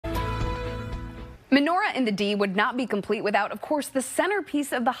Menorah in the D would not be complete without, of course, the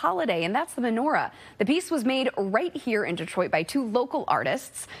centerpiece of the holiday, and that's the menorah. The piece was made right here in Detroit by two local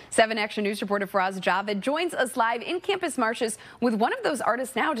artists. 7 Action News reporter Faraz Javed joins us live in Campus Martius with one of those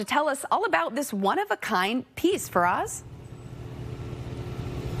artists now to tell us all about this one-of-a-kind piece. Faraz?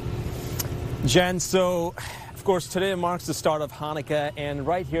 Jen, so, of course, today marks the start of Hanukkah, and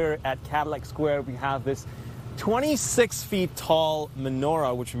right here at Cadillac Square, we have this 26 feet tall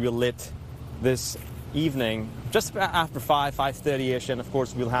menorah, which will be lit this evening, just after 5:30ish, and of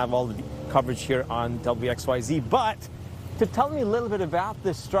course we'll have all the coverage here on WXYZ. But to tell me a little bit about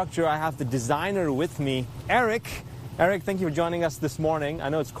this structure, I have the designer with me, Erik. Erik, thank you for joining us this morning. I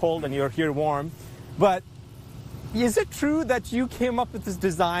know it's cold and you're here warm, but is it true that you came up with this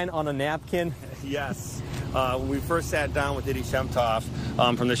design on a napkin? Yes. When we first sat down with Eddie Shemtoff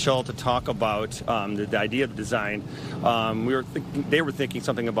from the show to talk about the idea of the design, they were thinking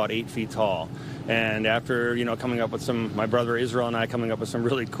something about 8 feet tall. And after, coming up with my brother Israel and I coming up with some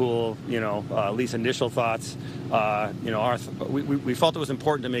really cool, at least initial thoughts, we felt it was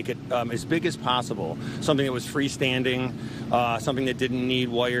important to make it as big as possible, something that was freestanding, something that didn't need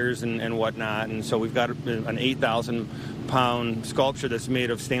wires and whatnot. And so we've got an 8,000-pound sculpture that's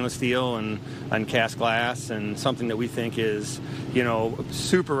made of stainless steel and cast glass, and something that we think is,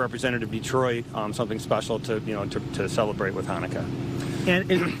 super representative of Detroit, something special to celebrate with Hanukkah.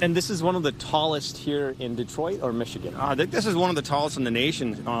 And this is one of the tallest here in Detroit or Michigan? This is one of the tallest in the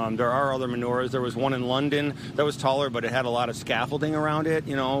nation. There are other menorahs. There was one in London that was taller, but it had a lot of scaffolding around it,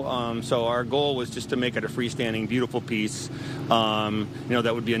 So our goal was just to make it a freestanding, beautiful piece.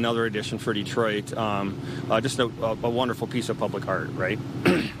 That would be another addition for Detroit. Just a wonderful piece of public art, right?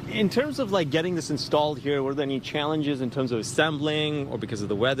 In terms of getting this installed here, were there any challenges in terms of assembling or because of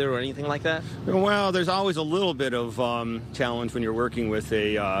the weather or anything like that? Well, there's always a little bit of challenge when you're working with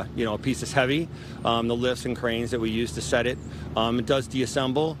a piece that's heavy. The lifts and cranes that we use to set it. It does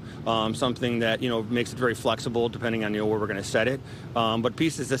deassemble, something that makes it very flexible depending on where we're going to set it. But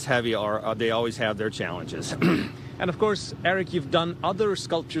pieces this heavy they always have their challenges. And of course, Erik, you've done other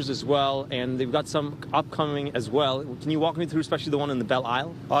sculptures as well, and they've got some upcoming as well. Can you walk me through, especially the one in the Belle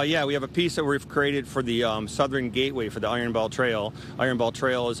Isle? Yeah, we have a piece that we've created for the Southern Gateway for the Iron Bell Trail. Iron Bell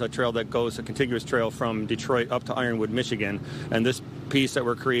Trail is a trail that goes, a contiguous trail from Detroit up to Ironwood, Michigan. And this piece that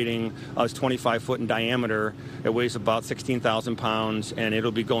we're creating is 25 foot in diameter. It weighs about 16,000 pounds, and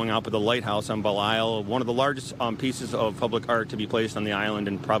it'll be going out with a lighthouse on Belle Isle, one of the largest pieces of public art to be placed on the island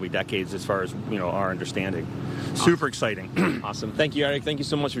in probably decades, as far as our understanding. Super exciting. Awesome. Thank you, Erik. Thank you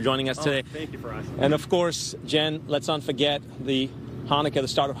so much for joining us today. Thank you for us. And of course, Jen, let's not forget the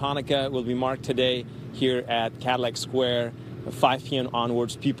start of Hanukkah will be marked today here at Cadillac Square. 5 p.m.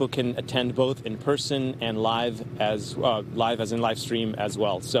 onwards, people can attend both in person and live as in live stream as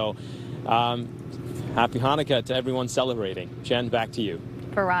well. So, happy Hanukkah to everyone celebrating. Jen, back to you.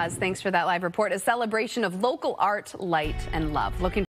 Faraz, thanks for that live report. A celebration of local art, light, and love. Looking